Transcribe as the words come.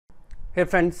Hey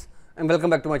friends, and welcome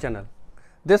back to my channel.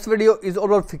 This video is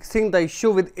all about fixing the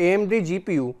issue with AMD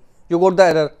GPU. You got the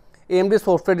error, AMD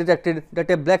software detected that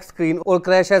a black screen or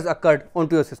crash has occurred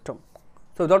onto your system.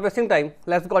 So without wasting time,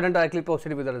 let's go ahead and directly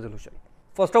proceed with the resolution.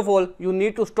 First of all, you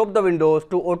need to stop the windows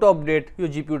to auto update your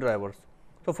GPU drivers.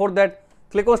 So for that,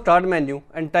 click on Start menu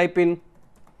and type in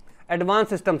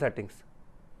Advanced System Settings.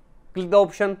 Click the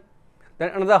option, then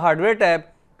under the Hardware tab,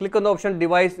 click on the option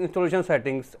Device Installation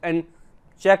Settings and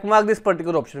check mark this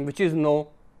particular option, which is no,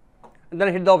 and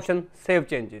then hit the option Save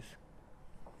Changes.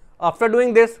 After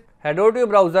doing this, head over to your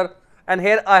browser, and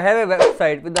here I have a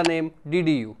website with the name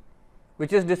DDU,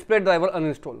 which is Display Driver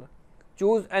Uninstaller.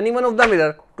 Choose any one of the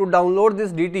mirror to download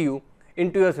this DDU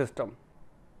into your system.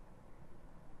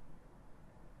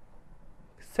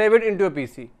 Save it into your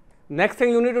PC. Next thing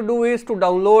you need to do is to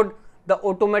download the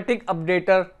automatic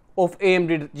updater of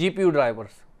AMD GPU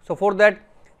drivers. So for that,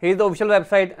 here is the official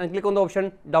website and click on the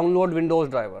option Download Windows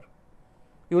Driver.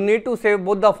 You need to save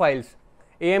both the files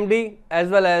AMD as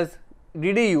well as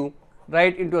DDU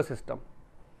right into your system.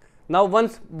 Now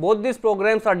once both these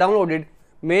programs are downloaded,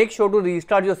 make sure to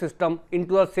restart your system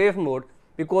into a safe mode,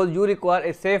 because you require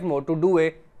a safe mode to do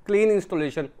a clean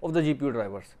installation of the GPU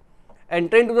drivers.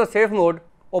 Enter into the safe mode,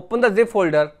 open the zip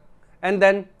folder and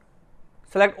then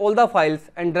select all the files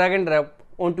and drag and drop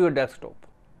onto your desktop.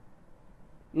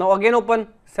 Now again open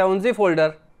 7zip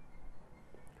folder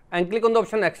and click on the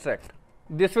option Extract.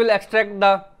 This will extract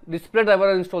the display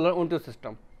driver installer onto your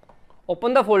system.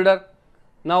 Open the folder.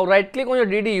 Now right click on your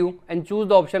DDU and choose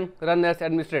the option Run as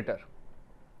Administrator.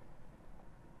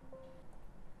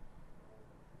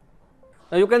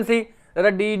 Now you can see that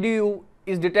a DDU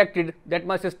is detected that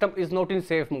my system is not in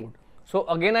safe mode. So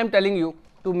again I am telling you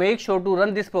to make sure to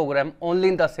run this program only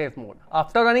in the safe mode.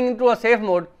 After running into a safe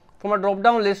mode, from a drop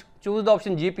down list choose the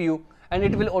option GPU and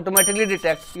it will automatically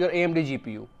detect your AMD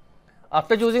GPU.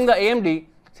 After choosing the AMD,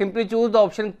 simply choose the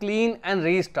option Clean and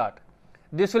Restart.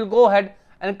 This will go ahead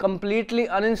and completely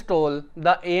uninstall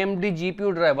the AMD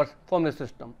GPU drivers from your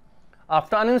system.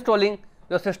 After uninstalling,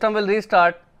 your system will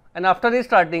restart, and after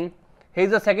restarting, here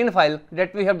is the second file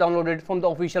that we have downloaded from the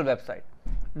official website.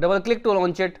 Double click to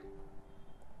launch it.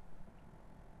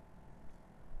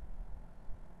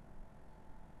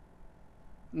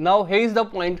 Now here is the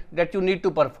point that you need to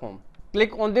perform.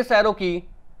 Click on this arrow key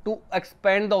to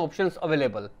expand the options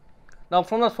available. Now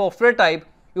from the software type,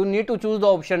 you need to choose the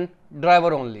option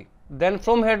Driver Only. Then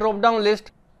from here drop down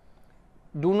list,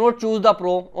 do not choose the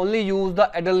Pro, only use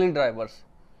the Adrenal drivers.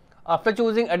 After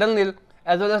choosing Adrenal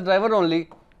as well as Driver Only,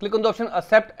 click on the option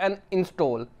Accept and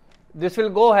Install. This will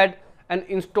go ahead and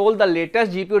install the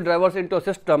latest GPU drivers into a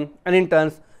system, and in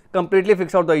turn completely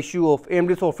fix out the issue of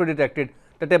AMD software detected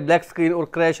that a black screen or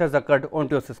crash has occurred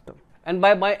onto your system. And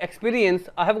by my experience,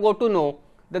 I have got to know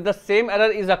that the same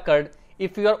error is occurred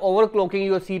if you are overclocking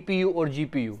your CPU or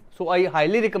GPU. So I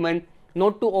highly recommend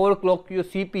not to overclock your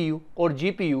CPU or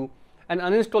GPU and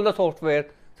uninstall the software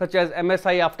such as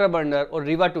MSI Afterburner or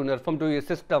Riva Tuner from your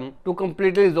system to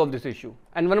completely resolve this issue.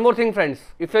 And one more thing friends,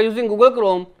 if you are using Google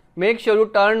Chrome, make sure you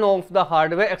turn off the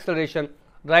hardware acceleration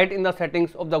right in the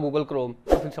settings of the Google Chrome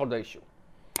to fix out the issue.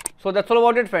 So that's all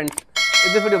about it friends.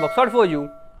 If this video works out for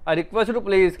you, I request you to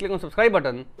please click on subscribe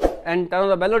button and turn on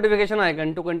the bell notification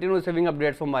icon to continue receiving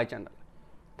updates from my channel.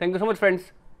 Thank you so much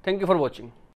friends. Thank you for watching.